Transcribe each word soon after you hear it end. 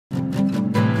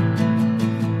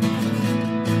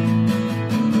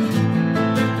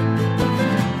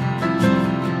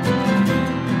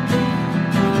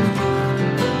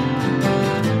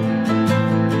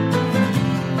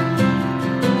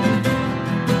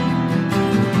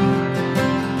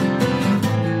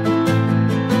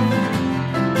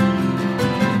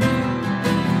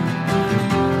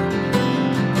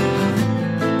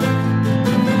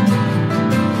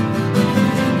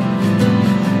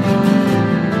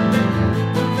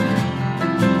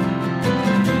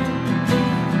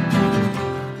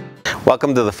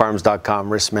Welcome to the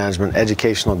Farms.com Risk Management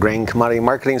Educational Grain Commodity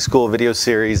Marketing School video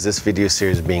series. This video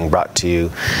series is being brought to you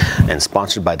and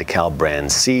sponsored by DeKalb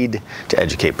Brand Seed to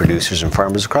educate producers and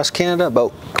farmers across Canada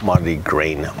about commodity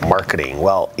grain marketing.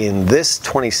 Well, in this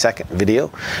 20-second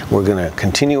video, we're going to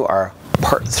continue our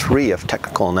part 3 of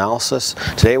technical analysis.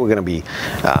 Today we're going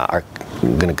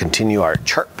to continue our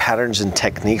chart patterns and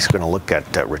techniques. We're going to look at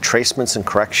retracements and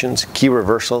corrections, key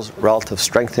reversals, relative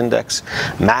strength index,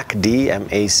 MACD,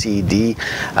 M-A-C-D,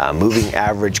 moving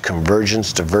average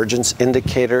convergence divergence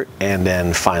indicator, and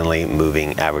then finally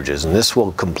moving averages. And this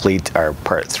will complete our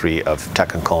part 3 of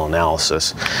technical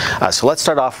analysis. So let's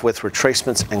start off with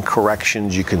retracements and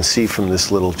corrections. You can see from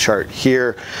this little chart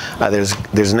here, there's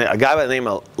a guy by the name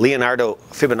of Leonardo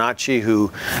Fibonacci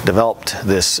who developed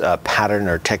this pattern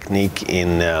or technique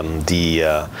in the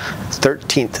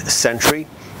 13th century.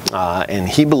 And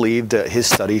he believed his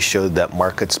study showed that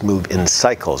markets move in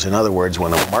cycles. In other words,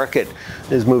 when a market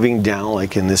is moving down,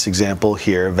 like in this example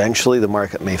here, eventually the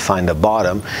market may find a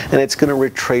bottom and it's going to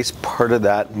retrace part of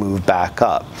that move back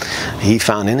up. He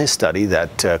found in his study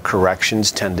that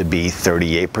corrections tend to be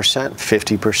 38%,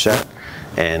 50%,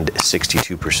 and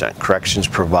 62%. Corrections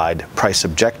provide price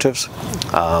objectives.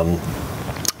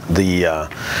 The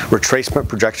retracement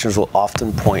projections will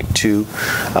often point to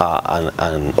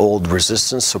an old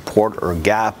resistance, support, or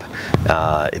gap.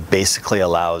 It basically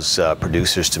allows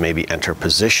producers to maybe enter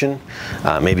position.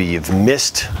 Maybe you've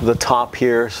missed the top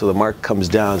here, so the market comes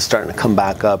down, starting to come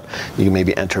back up. You can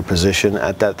maybe enter position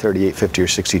at that 38, 50, or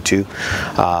 62.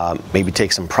 Maybe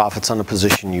take some profits on the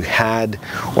position you had,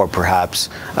 or perhaps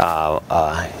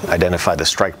identify the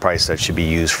strike price that should be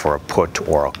used for a put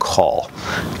or a call.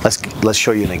 Let's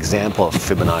show you an example of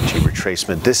Fibonacci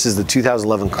retracement. This is the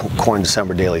 2011 corn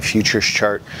December daily futures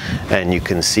chart, and you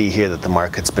can see here that the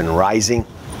market's been rising.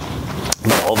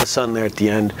 But all of a sudden there at the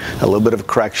end, a little bit of a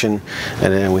correction,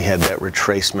 and then we had that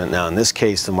retracement. Now in this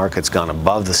case, the market's gone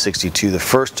above the 62. The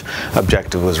first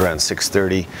objective was around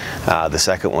 630, the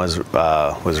second was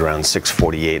around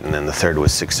 648, and then the third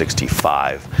was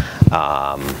 665.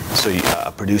 So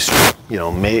a producer,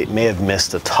 may have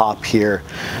missed the top here,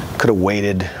 could have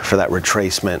waited for that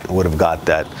retracement, would have got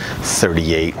that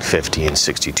 38, 50, and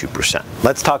 62%.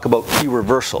 Let's talk about key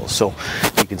reversals. So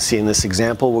you can see in this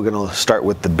example, we're going to start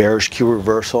with the bearish key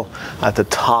reversal at the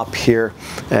top here,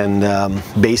 and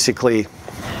basically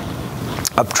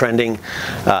uptrending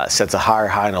sets a higher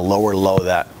high and a lower low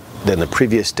than the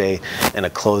previous day, and a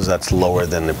close that's lower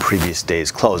than the previous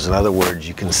day's close. In other words,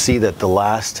 you can see that the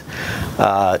last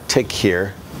tick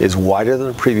here is wider than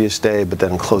the previous day, but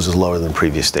then closes lower than the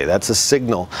previous day. That's a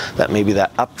signal that maybe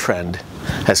that uptrend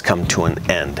has come to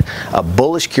an end. A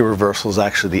bullish key reversal is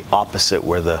actually the opposite,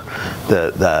 where the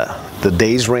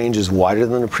day's range is wider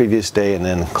than the previous day and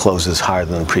then closes higher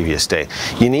than the previous day.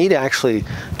 You need actually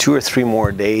 2 or 3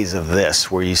 more days of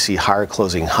this where you see higher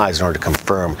closing highs in order to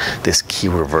confirm this key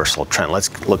reversal trend.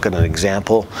 Let's look at an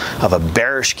example of a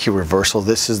bearish key reversal.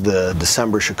 This is the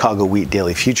December Chicago wheat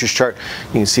daily futures chart.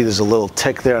 You can see there's a little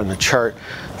tick there on the chart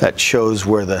that shows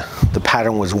where the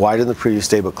pattern was wider than the previous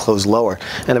day but closed lower,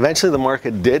 and eventually the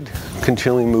market did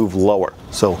continually move lower.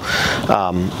 So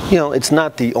it's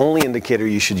not the only indicator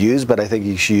you should use, but I think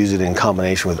you should use it in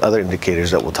combination with other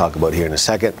indicators that we'll talk about here in a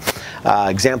second.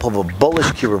 Example of a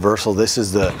bullish key reversal, this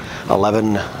is the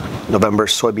 11 November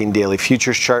soybean daily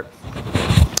futures chart.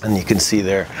 And you can see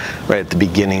there, right at the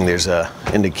beginning, there's a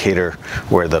indicator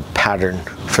where the pattern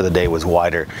for the day was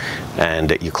wider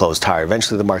and you closed higher.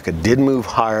 Eventually the market did move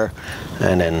higher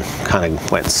and then kind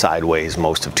of went sideways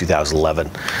most of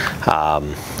 2011.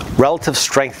 Relative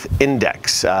strength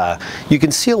index. You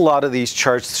can see a lot of these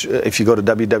charts if you go to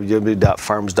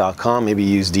www.farms.com, maybe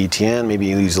use DTN, maybe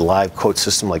you use a live quote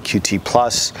system like QT+.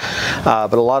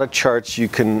 But a lot of charts you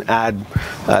can add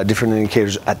different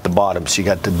indicators at the bottom. So you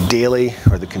got the daily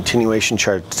or the continuation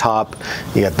chart at the top,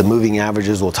 you got the moving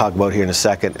averages we'll talk about here in a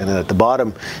second, and then at the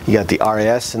bottom you got the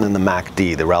RAS and then the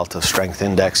MACD, the relative strength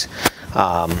index.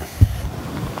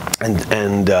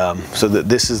 So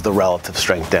this is the relative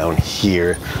strength down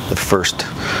here, the first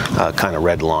kind of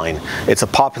red line. It's a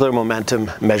popular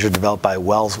momentum measure developed by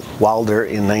Wilder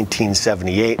in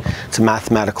 1978. It's a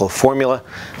mathematical formula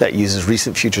that uses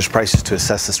recent futures prices to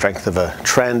assess the strength of a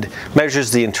trend, measures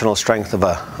the internal strength of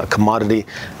a commodity,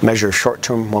 measures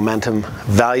short-term momentum.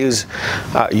 Values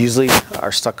usually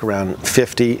are stuck around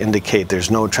 50, indicate there's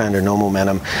no trend or no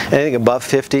momentum. Anything above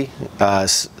 50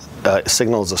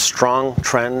 signals a strong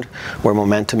trend where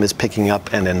momentum is picking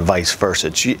up, and then vice versa.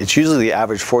 It's usually the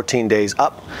average 14 days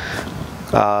up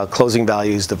closing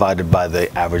values divided by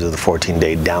the average of the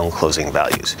 14-day down closing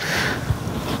values.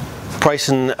 Price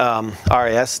and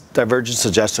RIS divergence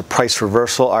suggests a price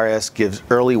reversal. RIS gives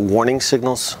early warning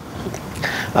signals.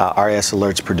 RIS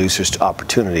alerts producers to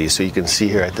opportunities. So you can see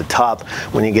here at the top,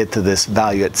 when you get to this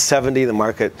value at 70, the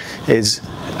market is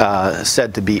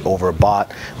said to be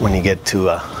overbought. When you get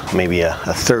to maybe a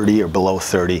 30 or below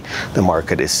 30, the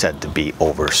market is said to be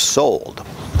oversold.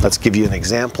 Let's give you an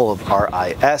example of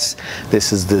RIS.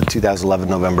 This is the 2011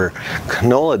 November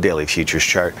canola daily futures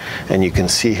chart, and you can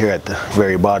see here at the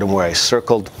very bottom where I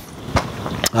circled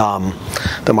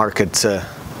the market's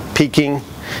peaking.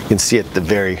 You can see at the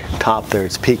very top there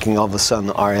it's peaking. All of a sudden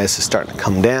the RIS is starting to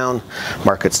come down,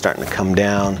 market's starting to come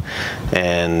down,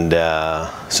 and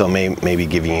so maybe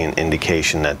giving you an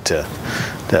indication that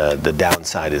the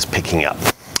downside is picking up.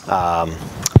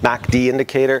 MACD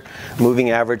indicator, moving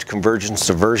average convergence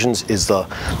divergence, is the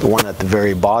one at the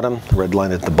very bottom, the red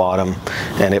line at the bottom,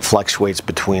 and it fluctuates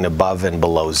between above and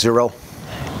below zero.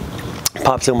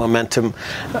 Popular momentum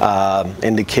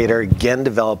indicator, again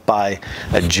developed by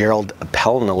Gerald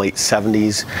Appel in the late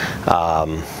 70s.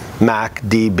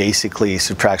 MACD basically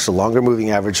subtracts the longer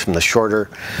moving average from the shorter.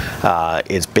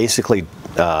 It's basically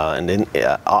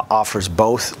offers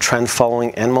both trend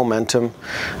following and momentum.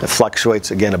 It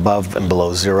fluctuates again above and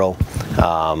below zero.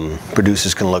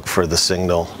 Producers can look for the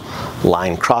signal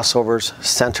line crossovers,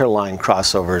 center line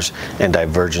crossovers, and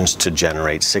divergence to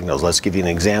generate signals. Let's give you an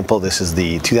example. This is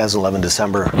the 2011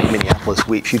 December Minneapolis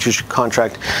wheat futures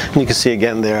contract, and you can see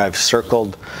again there I've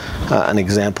circled an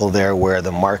example there where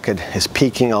the market is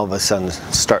peaking, all of a sudden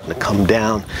starting to come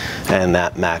down, and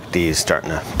that MACD is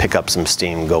starting to pick up some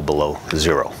steam, go below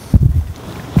zero.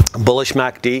 Bullish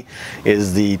MACD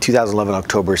is the 2011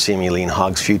 October CME lean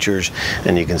hogs futures,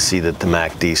 and you can see that the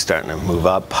MACD is starting to move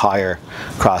up higher,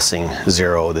 crossing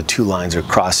zero. The two lines are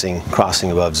crossing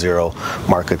above zero.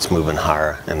 Market's moving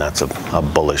higher, and that's a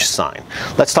bullish sign.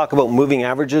 Let's talk about moving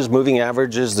averages. Moving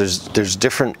averages, there's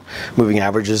different moving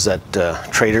averages that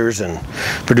traders and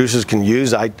producers can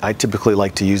use. I typically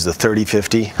like to use the 30,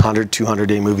 50, 100,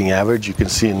 200-day moving average. You can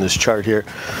see in this chart here,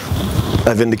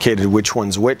 I've indicated which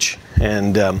one's which,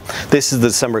 and this is the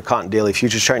December cotton daily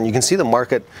futures chart, and you can see the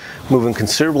market moving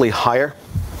considerably higher,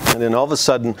 and then all of a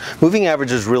sudden moving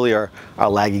averages really are a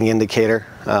lagging indicator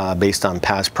based on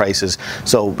past prices,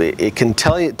 so it can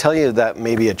tell you that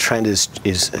maybe a trend is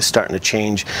starting to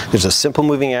change. There's a simple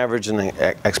moving average and an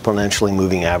exponentially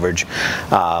moving average.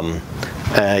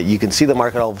 You can see the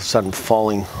market all of a sudden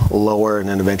falling lower and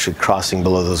then eventually crossing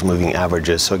below those moving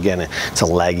averages. So again, it's a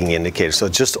lagging indicator. So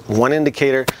it's just one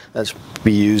indicator that's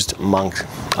be used among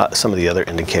some of the other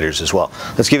indicators as well.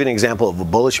 Let's give you an example of a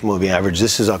bullish moving average.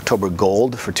 This is October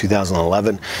gold for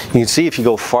 2011. You can see if you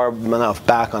go far enough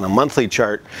back on a monthly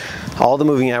chart, all the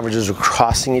moving averages are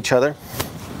crossing each other,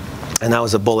 and that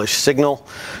was a bullish signal.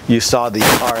 You saw the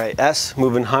RIS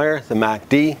moving higher, the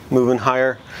MACD moving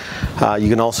higher. You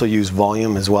can also use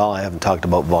volume as well. I haven't talked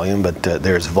about volume, but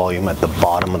there's volume at the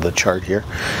bottom of the chart here.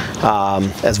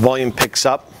 As volume picks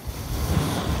up,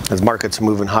 as markets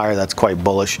moving higher, that's quite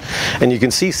bullish. And you can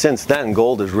see since then,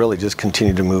 gold has really just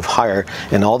continued to move higher,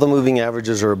 and all the moving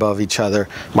averages are above each other.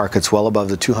 Market's well above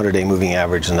the 200-day moving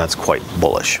average, and that's quite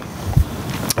bullish.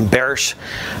 Bearish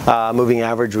moving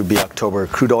average would be October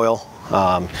crude oil.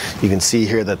 You can see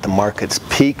here that the market's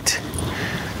peaked,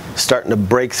 starting to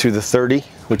break through the 30,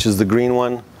 which is the green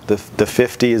one. The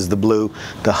 50 is the blue,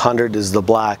 the 100 is the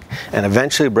black, and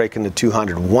eventually breaking to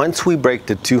 200. Once we break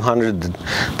to 200,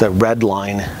 the red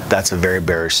line, that's a very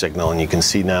bearish signal, and you can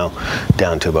see now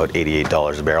down to about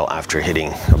 $88 a barrel after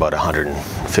hitting about $115,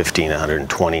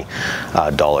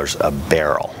 $120 a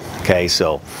barrel. Okay,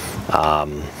 so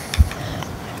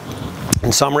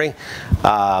in summary,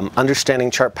 understanding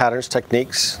chart patterns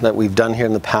techniques that we've done here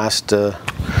in the past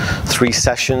 3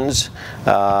 sessions.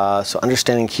 So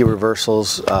understanding key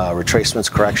reversals, retracements,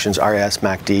 corrections, RIS,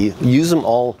 MACD, use them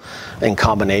all in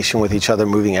combination with each other.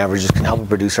 Moving averages can help a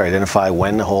producer identify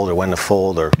when to hold or when to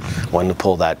fold or when to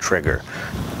pull that trigger.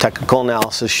 Technical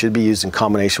analysis should be used in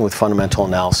combination with fundamental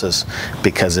analysis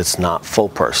because it's not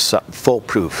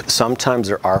foolproof. Sometimes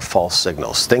there are false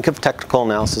signals. Think of technical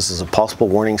analysis as a possible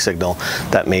warning signal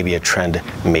that maybe a trend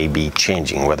may be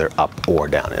changing, whether up or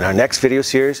down. In our next video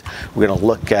series, we're going to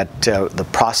look at the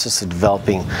process of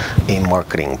developing a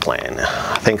marketing plan.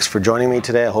 Thanks for joining me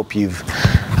today. I hope you've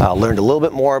learned a little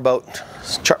bit more about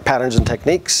chart patterns and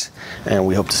techniques, and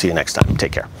we hope to see you next time.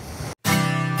 Take care.